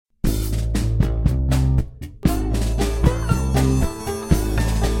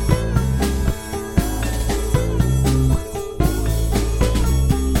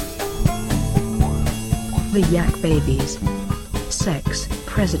the Yak Babies. Sex,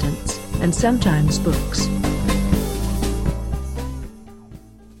 presidents, and sometimes books.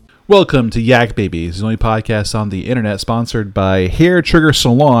 Welcome to Yak Babies, the only podcast on the internet sponsored by Hair Trigger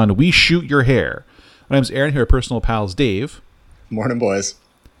Salon. We shoot your hair. My name's Aaron, here, personal pals Dave. Morning, boys.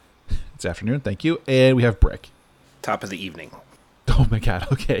 It's afternoon, thank you. And we have Brick. Top of the evening. Oh my god,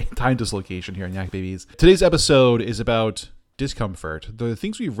 okay. Time dislocation here on Yak Babies. Today's episode is about discomfort. The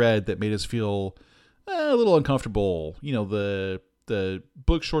things we read that made us feel a little uncomfortable. You know, the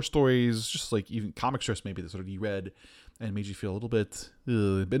book, short stories, just like even comic strips maybe that sort of you read and made you feel a little bit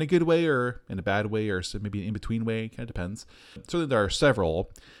in a good way or in a bad way or maybe an in-between way. Kind of depends. Certainly there are several.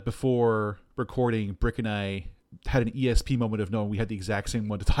 Before recording, Brick and I had an ESP moment of knowing we had the exact same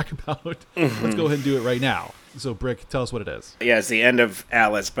one to talk about. Mm-hmm. Let's go ahead and do it right now. So, Brick, tell us what it is. Yeah, it's The End of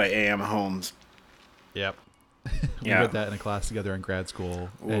Alice by A.M. Holmes. Yep. We read that in a class together in grad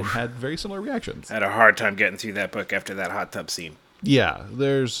school and had very similar reactions. I had a hard time getting through that book after that hot tub scene. Yeah,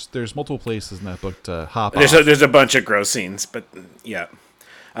 there's multiple places in that book to hop off. There's a bunch of gross scenes, but yeah.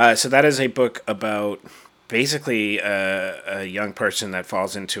 So that is a book about basically a young person that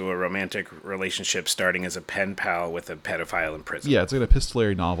falls into a romantic relationship starting as a pen pal with a pedophile in prison. Yeah, it's like an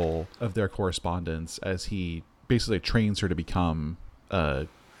epistolary novel of their correspondence as he basically trains her to become a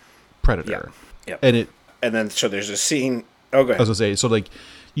predator. Yeah. And then so there's a scene. Oh, go ahead. I was gonna say, so like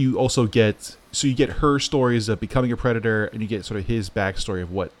you also get her stories of becoming a predator, and you get sort of his backstory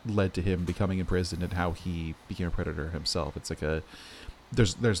of what led to him becoming imprisoned and how he became a predator himself. It's like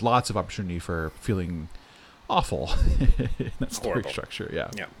there's lots of opportunity for feeling awful in that story structure. Yeah.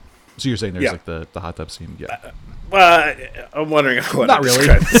 So you're saying there's like the hot tub scene. Yeah. Well, I'm wondering if I want to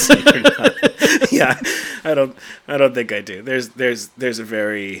describe the scene or not. Yeah, I don't think I do. There's a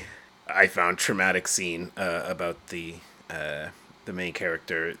very, I found, traumatic scene about the main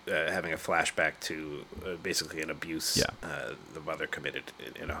character having a flashback to basically an abuse the mother committed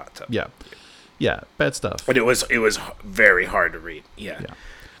in a hot tub. Yeah, bad stuff. But it was very hard to read. Yeah.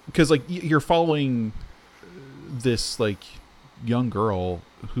 Because like you're following this like young girl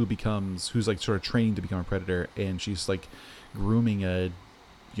who's like sort of training to become a predator, and she's like grooming a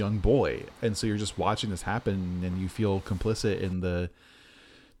young boy, and so you're just watching this happen, and you feel complicit in the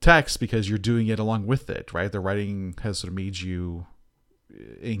text because you're doing it along with it, right? The writing has sort of made you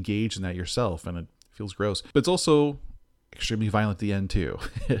engage in that yourself, and it feels gross, but it's also extremely violent at the end too.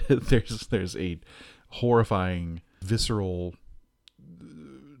 there's a horrifying, visceral,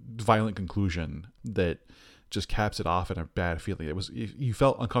 violent conclusion that just caps it off in a bad feeling. You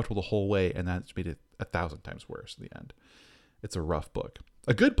felt uncomfortable the whole way, and that made it 1,000 times worse in the end. It's a rough book.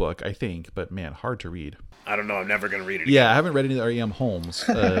 A good book, I think, but man, hard to read. I don't know. I'm never going to read it again. Yeah, I haven't read any of A.M. Holmes,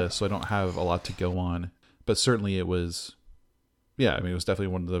 so I don't have a lot to go on. But certainly it was, it was definitely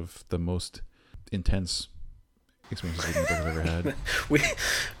one of the most intense experiences reading a book I've ever had.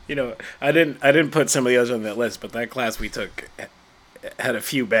 I didn't put some of the others on that list, but that class we took had a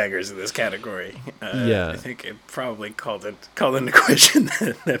few bangers in this category. I think it probably called into question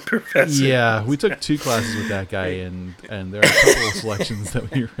that professor. Yeah, we took 2 classes with that guy, and there are a couple of selections that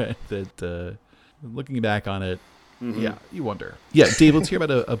we read that, looking back on it, you wonder. Yeah, Dave, let's hear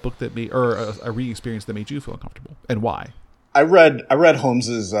about a book that made, or a reading experience that made you feel uncomfortable, and why. I read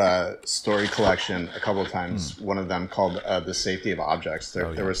Holmes's story collection a couple of times. One of them called "The Safety of Objects."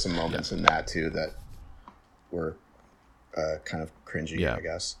 There were some moments in that too that were kind of cringy, I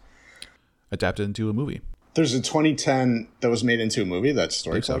guess. Adapted into a movie. There's a 2010 that was made into a movie. That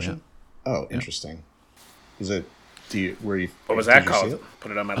story collection. Yeah. Oh, interesting. Is it? What was that called?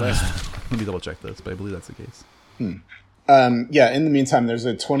 Put it on my list. Let me double check this, but I believe that's the case. In the meantime, there's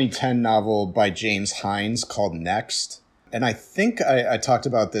a 2010 novel by James Hines called Next. And I think I talked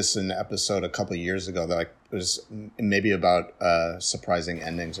about this in an episode a couple of years ago that it was maybe about surprising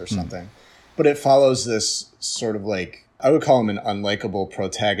endings or something. But it follows this sort of like, I would call him an unlikable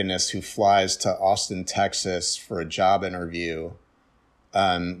protagonist who flies to Austin, Texas for a job interview.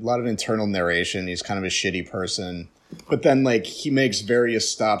 A lot of internal narration. He's kind of a shitty person. But then like he makes various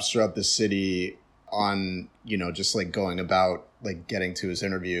stops throughout the city on, just like going about like getting to his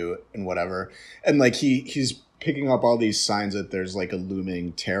interview and whatever. And like he's picking up all these signs that there's like a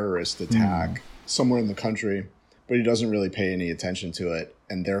looming terrorist attack somewhere in the country, but he doesn't really pay any attention to it.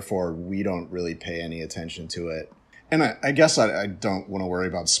 And therefore we don't really pay any attention to it. And I guess I don't want to worry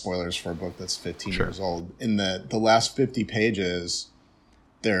about spoilers for a book that's 15 years old. In the last 50 pages,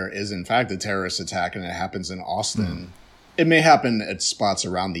 there is in fact a terrorist attack, and it happens in Austin. It may happen at spots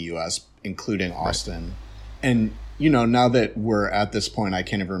around the U.S., including Austin. And, now that we're at this point, I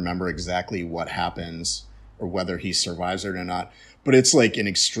can't even remember exactly what happens or whether he survives it or not. But it's like an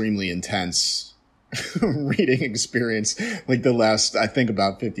extremely intense reading experience. Like the last, I think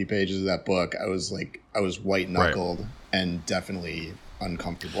about 50 pages of that book, I was white knuckled and definitely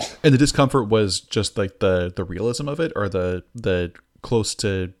uncomfortable. And the discomfort was just like the realism of it, or the close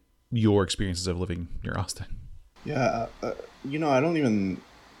to your experiences of living near Austin. Yeah.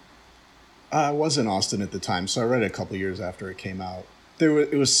 I was in Austin at the time, so I read it a couple years after it came out.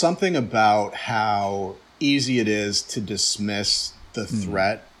 It was something about how easy it is to dismiss the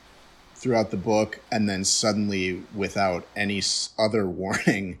threat throughout the book, and then suddenly, without any other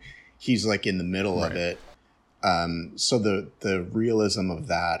warning, he's like in the middle of it. So the realism of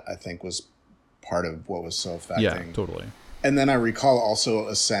that, I think, was part of what was so affecting. Yeah, totally. And then I recall also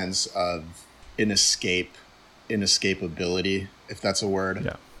a sense of inescapability, if that's a word.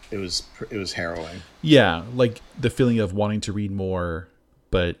 Yeah. It was harrowing. Yeah, like the feeling of wanting to read more,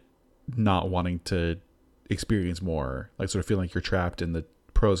 but not wanting to experience more. Like sort of feeling like you're trapped in the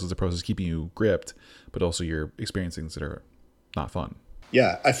prose, because the prose is keeping you gripped, but also you're experiencing things that are not fun.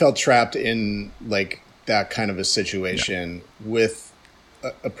 Yeah, I felt trapped in like that kind of a situation with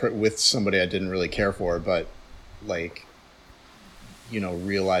with somebody I didn't really care for, but like,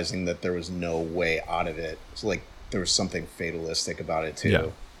 realizing that there was no way out of it. So like there was something fatalistic about it too. Yeah.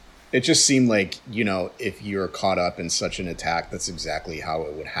 It just seemed like, if you're caught up in such an attack, that's exactly how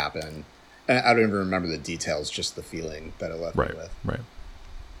it would happen. And I don't even remember the details, just the feeling that it left me with. Right.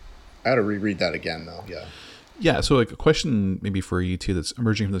 I had to reread that again, though. Yeah. Yeah. So like a question maybe for you too that's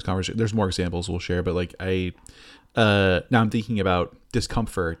emerging from this conversation. There's more examples we'll share, but like now I'm thinking about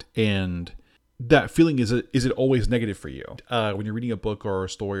discomfort, and that feeling, is it always negative for you? When you're reading a book or a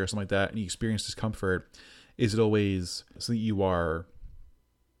story or something like that, and you experience discomfort, is it always something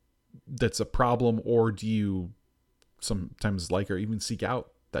that's a problem, or do you sometimes like or even seek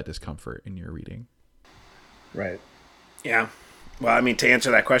out that discomfort in your reading? Right. Yeah. Well, I mean, to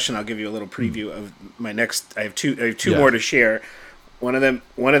answer that question, I'll give you a little preview of my next. I have two more to share. One of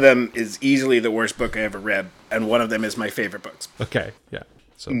them is easily the worst book I ever read, and one of them is my favorite books. Okay. Yeah.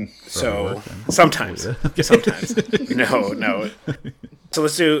 So sometimes. No. So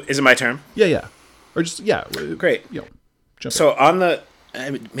let's do. Is it my turn? Yeah. Or just Great. Jump so in.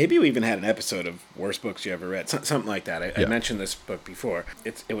 Maybe we even had an episode of worst books you ever read, something like that. I mentioned this book before.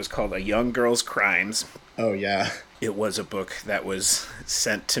 It was called A Young Girl's Crimes. Oh yeah. It was a book that was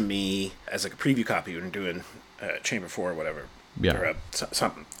sent to me as like a preview copy when doing Chamber 4 or whatever. Yeah. Or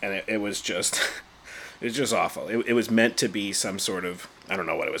something. And it was just it was just awful. It was meant to be some sort of, I don't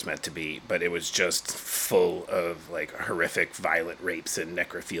know what it was meant to be, but it was just full of like horrific violent rapes and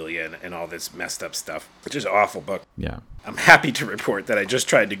necrophilia and all this messed up stuff. It's just an awful book. Yeah. I'm happy to report that I just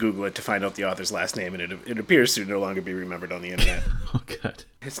tried to Google it to find out the author's last name, and it appears to no longer be remembered on the internet. Oh, God.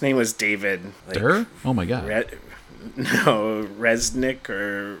 His name was David. Durr? Oh, my God. Resnick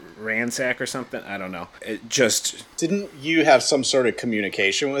or Ransack or something. I don't know. It just... Didn't you have some sort of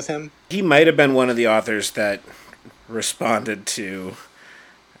communication with him? He might have been one of the authors that responded to...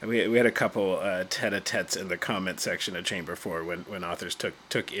 We had a couple tete-a-tetes in the comment section of Chamber 4 when authors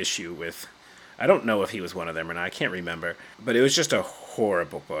took issue with... I don't know if he was one of them or not. I can't remember. But it was just a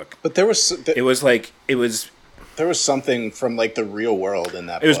horrible book. But there was... There was something from like the real world in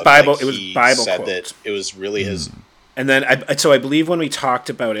that book. It was Bible. Like, it was Bible said quotes. That it was really his... And then, I believe when we talked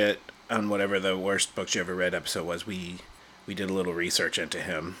about it on whatever the worst books you ever read episode was, we did a little research into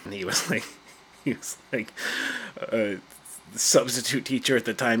him, and he was like a substitute teacher at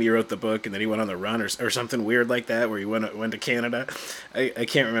the time he wrote the book, and then he went on the run or something weird like that, where he went to Canada. I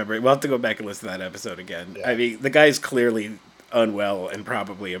can't remember. We'll have to go back and listen to that episode again. Yeah. I mean, the guy's clearly unwell and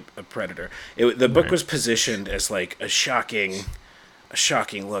probably a predator. The book was positioned as like a shocking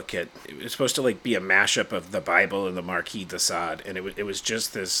look at. It was supposed to like be a mashup of the Bible and the Marquis de Sade, and it was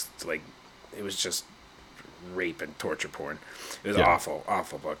just this like, it was just rape and torture porn. It was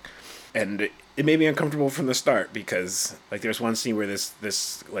awful book, and it made me uncomfortable from the start because like there's one scene where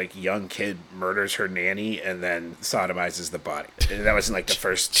this like young kid murders her nanny and then sodomizes the body. And that was in like the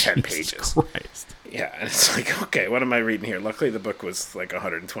first 10 pages. Christ. Yeah, and it's like, okay, what am I reading here? Luckily, the book was like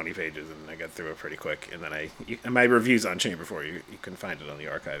 120 pages, and I got through it pretty quick. And then and my review's on Chamber 4. You can find it on the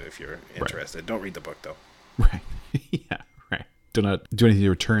archive if you're interested. Right. Don't read the book, though. Right. Yeah, right. Do not do anything to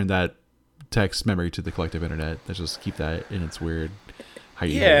return that text memory to the collective internet. Let's just keep that in its weird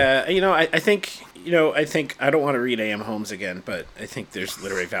hiding. Yeah, I think I don't want to read A.M. Holmes again, but I think there's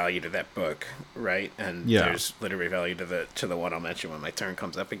literary value to that book, right? And there's literary value to the one I'll mention when my turn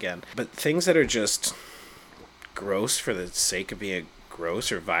comes up again. But things that are just gross for the sake of being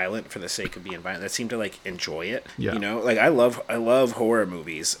gross or violent for the sake of being violent, that seem to like enjoy it. Yeah. You know, like I love horror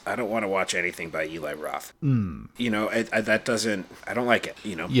movies. I don't want to watch anything by Eli Roth. You know, I don't like it.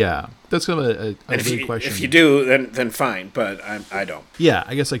 You know. Yeah, that's kind of a And related question. if you do, then fine. But I don't. Yeah,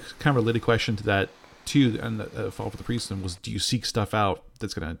 I guess like kind of a related question to that too, and the follow up with the priest was: do you seek stuff out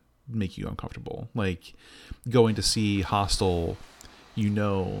that's gonna make you uncomfortable? Like going to see Hostel, you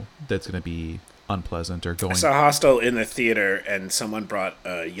know that's gonna be unpleasant, or going. I saw Hostel in the theater, and someone brought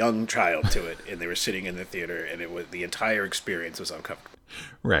a young child to it, and they were sitting in the theater, and it was the entire experience was uncomfortable.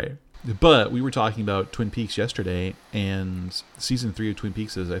 Right. But we were talking about Twin Peaks yesterday, and season 3 of Twin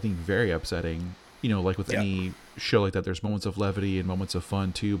Peaks is, I think, very upsetting. You know, like with any show like that, there's moments of levity and moments of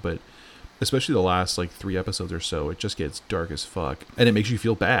fun too, but especially the last like 3 episodes or so, it just gets dark as fuck, and it makes you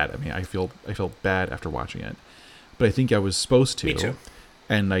feel bad. I mean, I felt bad after watching it, but I think I was supposed to. Me too.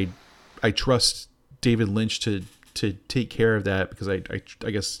 And I trust David Lynch to take care of that, because I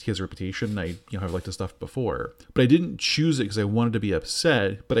guess he has a reputation. I've liked his stuff before, but I didn't choose it because I wanted to be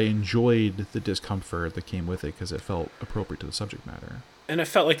upset, but I enjoyed the discomfort that came with it because it felt appropriate to the subject matter. And it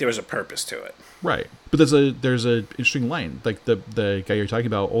felt like there was a purpose to it. Right. But there's a interesting line. Like the guy you're talking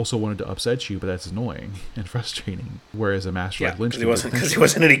about also wanted to upset you, but that's annoying and frustrating. Whereas a master like Lynch, because he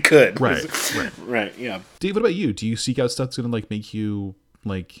wasn't any good. Right. Right. Yeah. Dave, what about you? Do you seek out stuff that's gonna like make you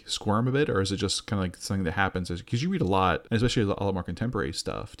like squirm a bit, or is it just kind of like something that happens? Because you read a lot, and especially a lot more contemporary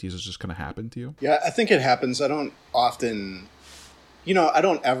stuff. Does it just kind of happen to you? Yeah, I think it happens. I don't often, I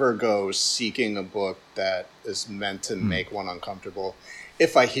don't ever go seeking a book that is meant to make one uncomfortable.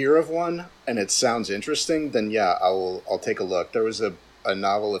 If I hear of one and it sounds interesting, then yeah, I'll take a look. There was a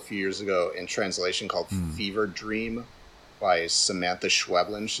novel a few years ago in translation called Fever Dream by Samantha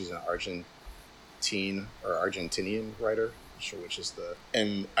Schweblin. She's an Argentinian writer. Not sure which is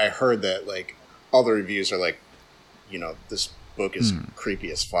and I heard that like all the reviews are like, this book is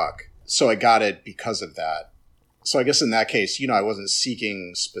creepy as fuck. So I got it because of that. So I guess in that case, I wasn't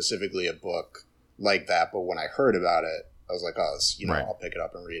seeking specifically a book like that, but when I heard about it, I was like, right. I'll pick it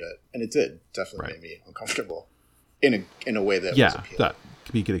up and read it. And it did definitely make me uncomfortable in a way that was appealing. That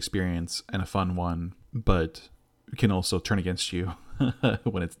could be a good experience and a fun one, but it can also turn against you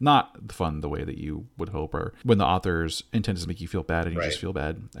when it's not fun the way that you would hope, or when the author's intent is to make you feel bad and you just feel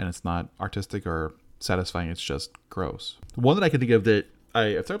bad, and it's not artistic or satisfying, it's just gross. One that I can think of that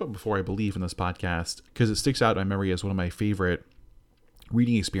I've talked about before, I believe, in this podcast, because it sticks out in my memory as one of my favorite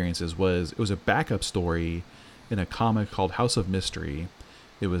reading experiences, it was a backup story in a comic called House of Mystery.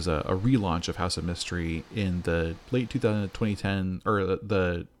 It was a relaunch of House of Mystery in the late 2010 or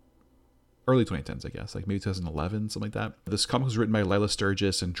the early 2010s, I guess, like maybe 2011, something like that. This comic was written by Lila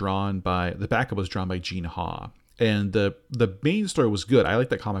Sturgis and the backup was drawn by Gene Ha. And the main story was good. I liked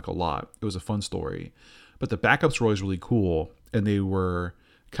that comic a lot. It was a fun story. But the backups were always really cool, and they were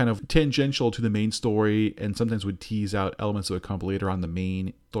kind of tangential to the main story and sometimes would tease out elements that would come later on the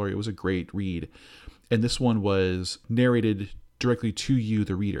main story. It was a great read. And this one was narrated directly to you,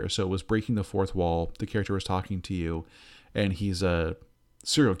 the reader. So it was breaking the fourth wall. The character was talking to you, and he's a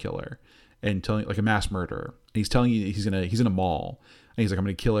serial killer and telling, like, a mass murderer. And he's telling you he's in a mall, and he's like, I'm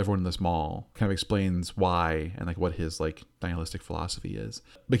going to kill everyone in this mall. Kind of explains why and like what his like nihilistic philosophy is.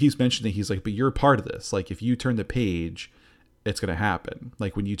 But he's mentioning, he's like, but you're a part of this. Like, if you turn the page, it's going to happen.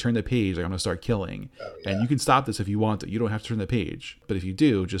 Like, when you turn the page, like, I'm going to start killing. And you can stop this if you want to. You don't have to turn the page. But if you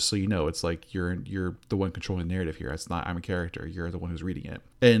do, just so you know, it's like you're the one controlling the narrative here. It's not I'm a character. You're the one who's reading it.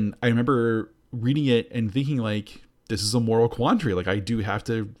 And I remember reading it and thinking, like, this is a moral quandary. Like, I do have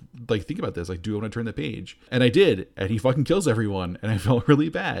to like think about this. Like, do I want to turn the page? And I did. And he fucking kills everyone. And I felt really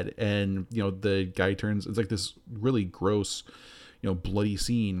bad. And, the guy turns, it's like this really gross, bloody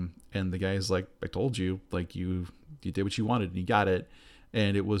scene. And the guy's like, I told you, like, you did what you wanted and you got it.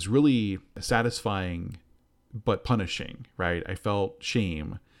 And it was really satisfying, but punishing, right? I felt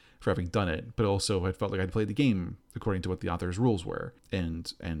shame for having done it, but also I felt like I'd played the game according to what the author's rules were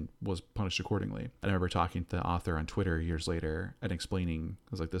and was punished accordingly. And I remember talking to the author on Twitter years later and explaining,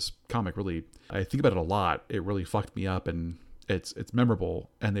 I was like, this comic really, I think about it a lot. It really fucked me up, and it's memorable.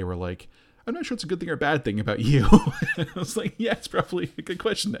 And they were like, I'm not sure it's a good thing or a bad thing about you. I was like, yeah, it's probably a good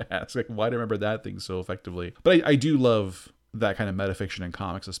question to ask. Like, why do I remember that thing so effectively? But I do love that kind of metafiction in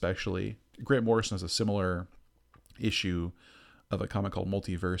comics, especially. Grant Morrison has a similar issue of a comic called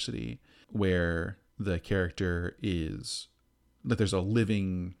Multiversity, where the character is that there's a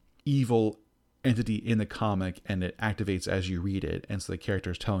living evil entity in the comic, and it activates as you read it, and so the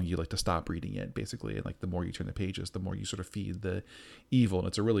character is telling you like to stop reading it, basically. And like the more you turn the pages, the more you sort of feed the evil.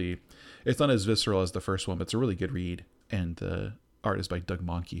 And it's not as visceral as the first one, but it's a really good read. And the art is by Doug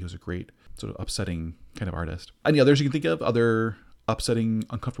Mahnke, who's a great sort of upsetting kind of artist. Any others you can think of, other upsetting,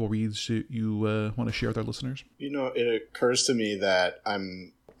 uncomfortable reads you want to share with our listeners? It occurs to me that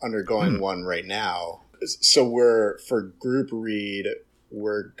I'm undergoing one right now. So for group read,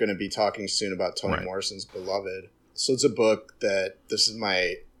 we're going to be talking soon about Toni Morrison's Beloved. So it's a book that this is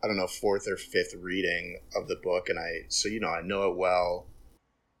my, I don't know, fourth or fifth reading of the book. And I know it well.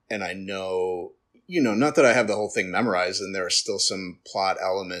 And I know, not that I have the whole thing memorized, and there are still some plot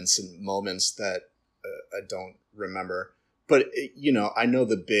elements and moments that I don't remember. But, I know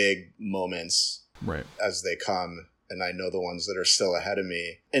the big moments as they come, and I know the ones that are still ahead of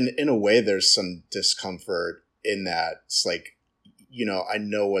me. And in a way, there's some discomfort in that. It's like, I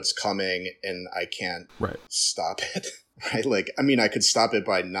know what's coming and I can't stop it. Right? Like, I mean, I could stop it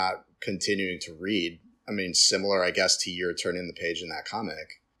by not continuing to read. I mean, similar, I guess, to your turning the page in that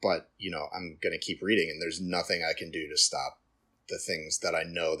comic. But, I'm going to keep reading, and there's nothing I can do to stop the things that I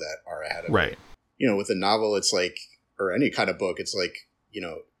know that are ahead of me. With a novel, it's like, or any kind of book, it's like,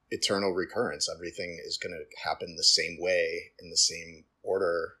 eternal recurrence. Everything is going to happen the same way, in the same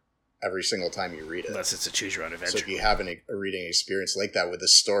order, every single time you read it. Unless it's a choose your own adventure. So if you have a reading experience like that with a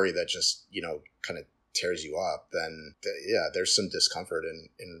story that just, kind of tears you up, then, there's some discomfort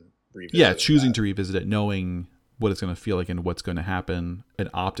in revisiting. Yeah, choosing to revisit it, knowing what it's going to feel like and what's going to happen,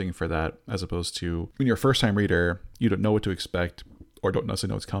 and opting for that, as opposed to when you're a first time reader, you don't know what to expect or don't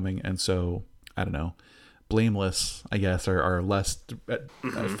necessarily know what's coming. And so, I don't know, blameless, I guess, are less at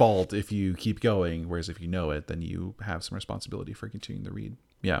fault if you keep going. Whereas if you know it, then you have some responsibility for continuing to read.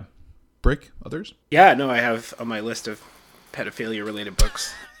 Yeah. Brick, others? Yeah, no, I have on my list of pedophilia related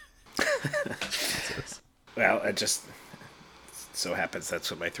books. Well, it just so happens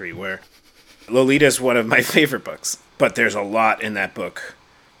that's what my three were. Lolita is one of my favorite books, but there's a lot in that book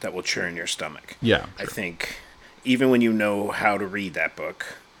that will churn your stomach. Yeah. I think even when you know how to read that book,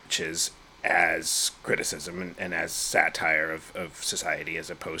 which is as criticism and as satire of society as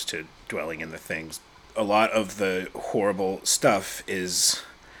opposed to dwelling in the things, a lot of the horrible stuff is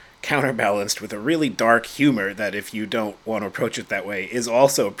counterbalanced with a really dark humor that, if you don't want to approach it that way, is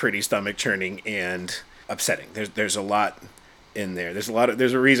also pretty stomach churning and upsetting. There's a lot in there.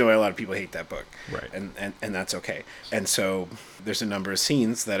 There's a reason why a lot of people hate that book, right? And that's okay. And so there's a number of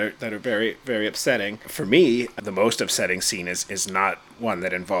scenes that are very, very upsetting. For me, the most upsetting scene is not one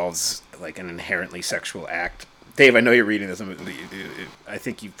that involves like an inherently sexual act. Dave, I know you're reading this. I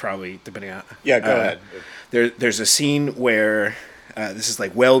think you've probably, depending on go ahead. There's a scene where this is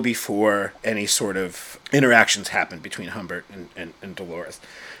like well before any sort of interactions happen between Humbert and Dolores.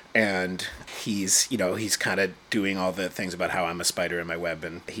 And he's kind of doing all the things about how I'm a spider in my web,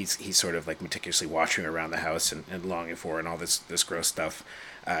 and he's sort of like meticulously watching her around the house and longing for her and all this gross stuff.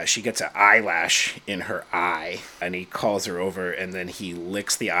 She gets an eyelash in her eye, and he calls her over, and then he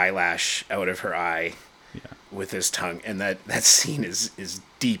licks the eyelash out of her eye with his tongue. And that scene is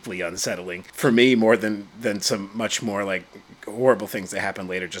deeply unsettling for me, more than some much more like horrible things that happen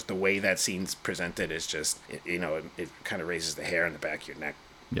later. Just the way that scene's presented is just, it kind of raises the hair on the back of your neck.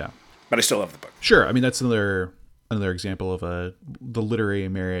 Yeah. But I still love the book. Sure. I mean, that's another example of the literary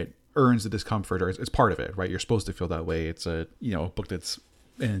merit earns the discomfort, or it's part of it, right? You're supposed to feel that way. It's a book that's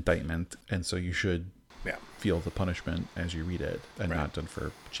an indictment, and so you should feel the punishment as you read it, and not done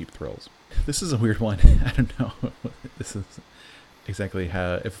for cheap thrills. This is a weird one. I don't know. This is exactly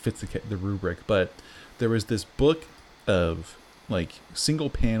how it fits the rubric, but there was this book of like single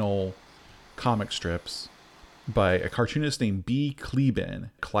panel comic strips by a cartoonist named B. Kliban,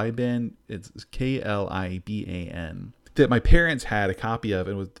 it's Kliban, that my parents had a copy of,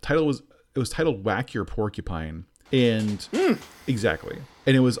 and it was titled Whack Your Porcupine. And exactly.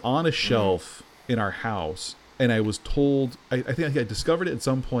 And it was on a shelf in our house, and I was told, I think I discovered it at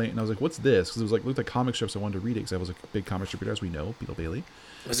some point, and I was like, what's this? Because it was like, looked like comic strips. I wanted to read it because I was a big comic strip reader, as we know, Beetle Bailey.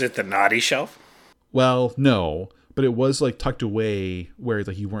 Was it the naughty shelf? Well, no, but it was like tucked away where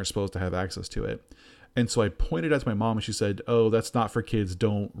like you weren't supposed to have access to it. And so I pointed out to my mom, and she said, "Oh, that's not for kids.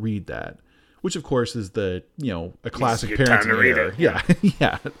 Don't read that." Which, of course, is the a classic parenting error. Yeah,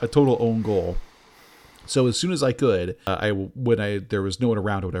 yeah, a total own goal. So as soon as I could, there was no one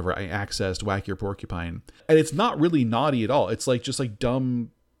around or whatever, I accessed Whack Your Porcupine, and it's not really naughty at all. It's like just like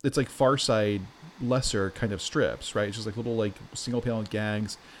dumb. It's like Far Side lesser kind of strips, right? It's just like little like single panel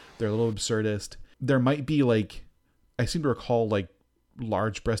gags. They're a little absurdist. There might be like, I seem to recall like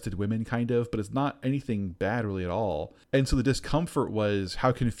large-breasted women kind of, but it's not anything bad really at all. And so the discomfort was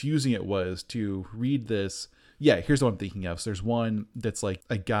how confusing it was to read this. Yeah, here's what I'm thinking of. So there's one that's like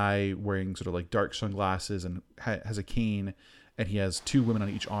a guy wearing sort of like dark sunglasses and has a cane, and he has two women on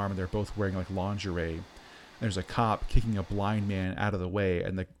each arm, and they're both wearing like lingerie. And there's a cop kicking a blind man out of the way,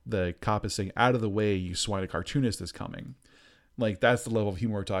 and the cop is saying, "Out of the way, you swine, a cartoonist is coming." Like, that's the level of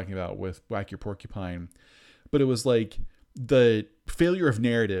humor we're talking about with Whack Your Porcupine. But it was like the failure of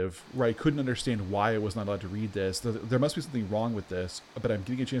narrative where I couldn't understand why I was not allowed to read this. There must be something wrong with this, but I'm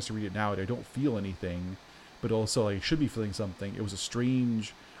getting a chance to read it now and I don't feel anything, but also I should be feeling something. It was a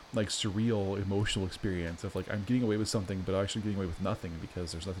strange, like, surreal emotional experience of like, I'm getting away with something, but actually getting away with nothing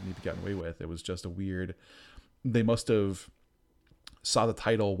because there's nothing to be gotten away with. It was just a weird, they must have saw the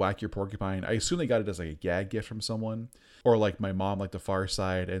title Whack Your Porcupine. I assume they got it as like a gag gift from someone, or like my mom, like The Far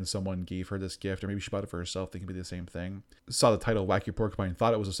Side, and someone gave her this gift, or maybe she bought it for herself. They can be the same thing. Saw the title Whack Your Porcupine,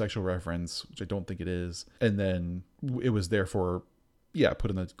 thought it was a sexual reference, which I don't think it is, and then it was therefore,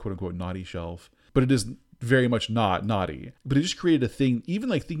 put in the quote unquote naughty shelf. But it is very much not naughty. But it just created a thing. Even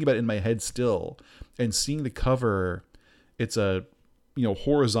like thinking about it in my head still, and seeing the cover, it's a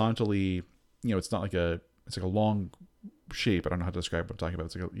horizontally, it's not like it's like a long shape. I don't know how to describe what I'm talking about.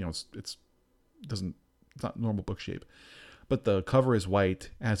 It's like it's not normal book shape, but the cover is white.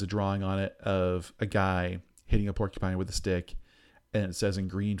 It has a drawing on it of a guy hitting a porcupine with a stick, and it says in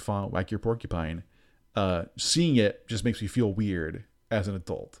green font, "Whack Your Porcupine." Seeing it just makes me feel weird as an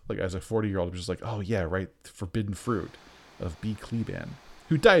adult. Like as a 40-year-old, I'm just like, oh yeah, right, forbidden fruit of B. Cleban,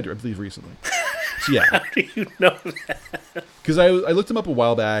 who died, I believe, recently. So yeah. How do you know that? Because I looked him up a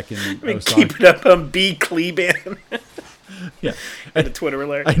while back, and I was keep it up on B. Cleban. Yeah, and a Twitter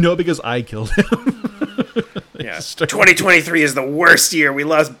alert. I know because I killed him. Yeah, 2023 is the worst year. We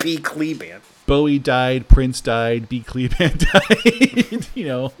lost B. Cleban. Bowie died, Prince died, B. Cleban died.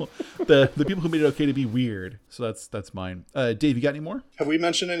 The people who made it okay to be weird. So that's mine. Dave, you got any more? Have we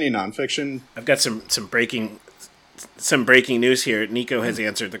mentioned any nonfiction? I've got some breaking news here. Nico has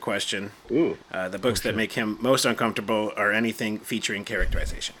answered the question. Ooh. The books that make him most uncomfortable are anything featuring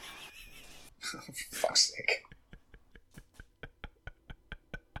characterization. For fuck's sake.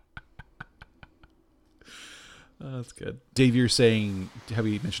 That's good. Dave, you're saying, have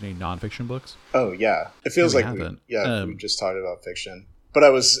we mentioned any nonfiction books? Oh, yeah. It feels like we just talked about fiction. But I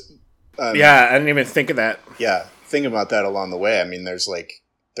was... I didn't even think of that. Yeah, thinking about that along the way. I mean, there's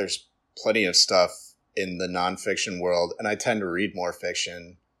plenty of stuff in the nonfiction world, and I tend to read more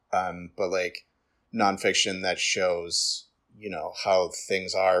fiction, but like nonfiction that shows, how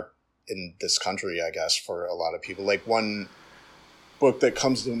things are in this country, I guess, for a lot of people. Like one book that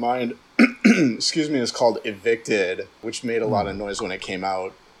comes to mind, excuse me, is called Evicted, which made a lot of noise when it came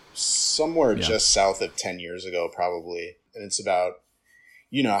out somewhere just south of 10 years ago, probably. And it's about,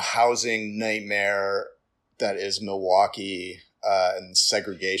 housing nightmare that is Milwaukee, and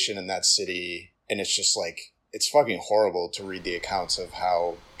segregation in that city. And it's just like, it's fucking horrible to read the accounts of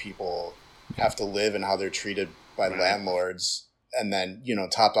how people have to live and how they're treated by landlords. And then,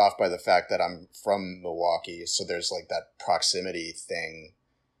 topped off by the fact that I'm from Milwaukee. So there's like that proximity thing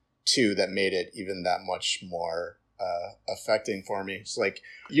too that made it even that much more affecting for me. It's like,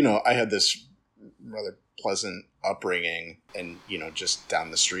 I had this rather pleasant upbringing, and, just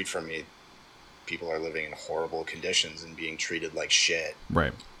down the street from me, people are living in horrible conditions and being treated like shit.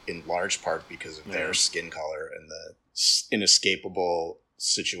 Right. In large part because of their skin color and the inescapable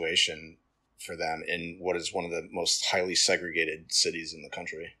situation for them in what is one of the most highly segregated cities in the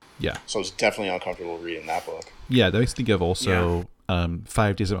country. Yeah. So I was definitely uncomfortable reading that book. Yeah, that makes me think of also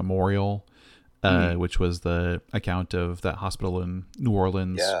 5 Days at Memorial, which was the account of that hospital in New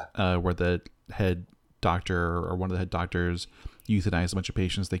Orleans where the head doctor or one of the head doctors euthanized a bunch of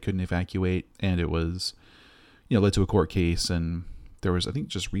patients they couldn't evacuate, and it was, led to a court case, and there was, I think,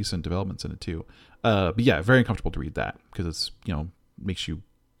 just recent developments in it too. But yeah, very uncomfortable to read that because it's, makes you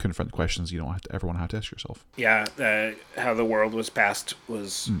confront questions you don't ever want to have to ask yourself. Yeah, How the World Was Passed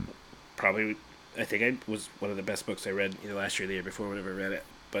was probably, I think it was one of the best books I read either last year or the year before, whenever I read it.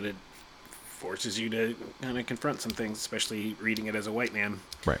 But it forces you to kind of confront some things, especially reading it as a white man,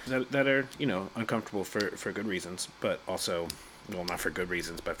 right? That are, uncomfortable for good reasons, but also, well, not for good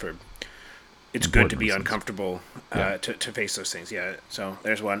reasons, but for it's important good to be reasons. Uncomfortable to face those things. Yeah. So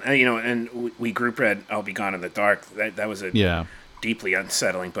there's one, and we group read "I'll Be Gone in the Dark." That was a deeply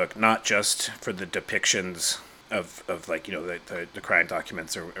unsettling book, not just for the depictions of like, the crime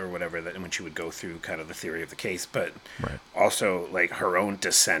documents or whatever, that when she would go through kind of the theory of the case, but also like her own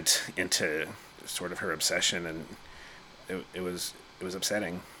descent into sort of her obsession, and it was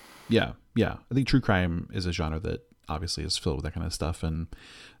upsetting. Yeah. I think true crime is a genre that obviously is filled with that kind of stuff, and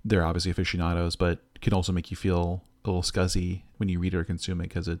they're obviously aficionados, but can also make you feel a little scuzzy when you read it or consume it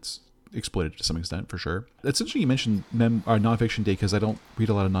because it's exploited to some extent, for sure. It's interesting you mentioned nonfiction day, because I don't read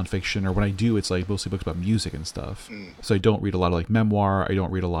a lot of nonfiction, or when I do, it's like mostly books about music and stuff. So I don't read a lot of like memoir. I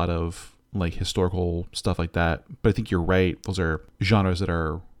don't read a lot of like historical stuff like that. But I think you're right. Those are genres that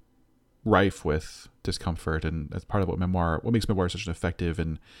are rife with discomfort, and that's part of what makes memoir such an effective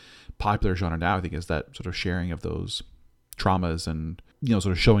and popular genre now, I think, is that sort of sharing of those traumas and, sort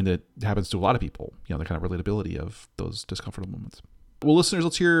of showing that it happens to a lot of people, the kind of relatability of those discomfortable moments. Well, listeners,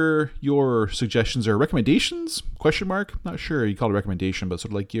 let's hear your suggestions or recommendations, ? Not sure you call it a recommendation, but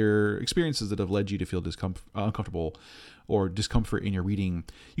sort of like your experiences that have led you to feel uncomfortable or discomfort in your reading.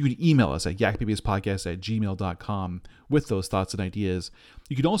 You can email us at yakbabiespodcast@gmail.com with those thoughts and ideas.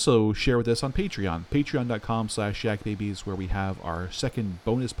 You can also share with us on Patreon, patreon.com/yakbabies, where we have our second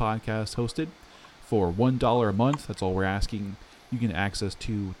bonus podcast hosted for $1 a month. That's all we're asking. You can access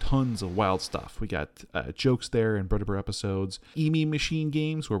to tons of wild stuff. We got jokes there and Brother episodes, machine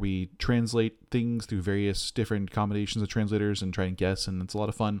games where we translate things through various different combinations of translators and try and guess, and it's a lot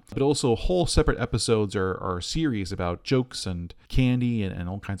of fun. But also whole separate episodes or series about jokes and candy and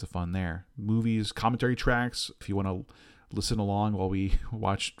all kinds of fun there. Movies, commentary tracks. If you want to listen along while we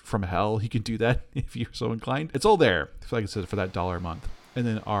watch From Hell, you can do that if you're so inclined. It's all there, like I said, for that $1 a month. And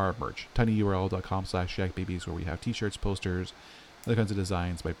then our merch, tinyurl.com/yakbabies, where we have t-shirts, posters, other kinds of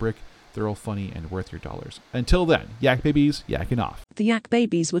designs by Brick. They're all funny and worth your dollars. Until then, Yak Babies, yakking off. The Yak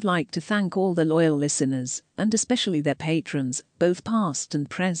Babies would like to thank all the loyal listeners, and especially their patrons, both past and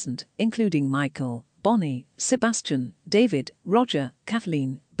present, including Michael, Bonnie, Sebastian, David, Roger,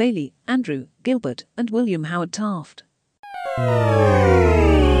 Kathleen, Bailey, Andrew, Gilbert, and William Howard Taft.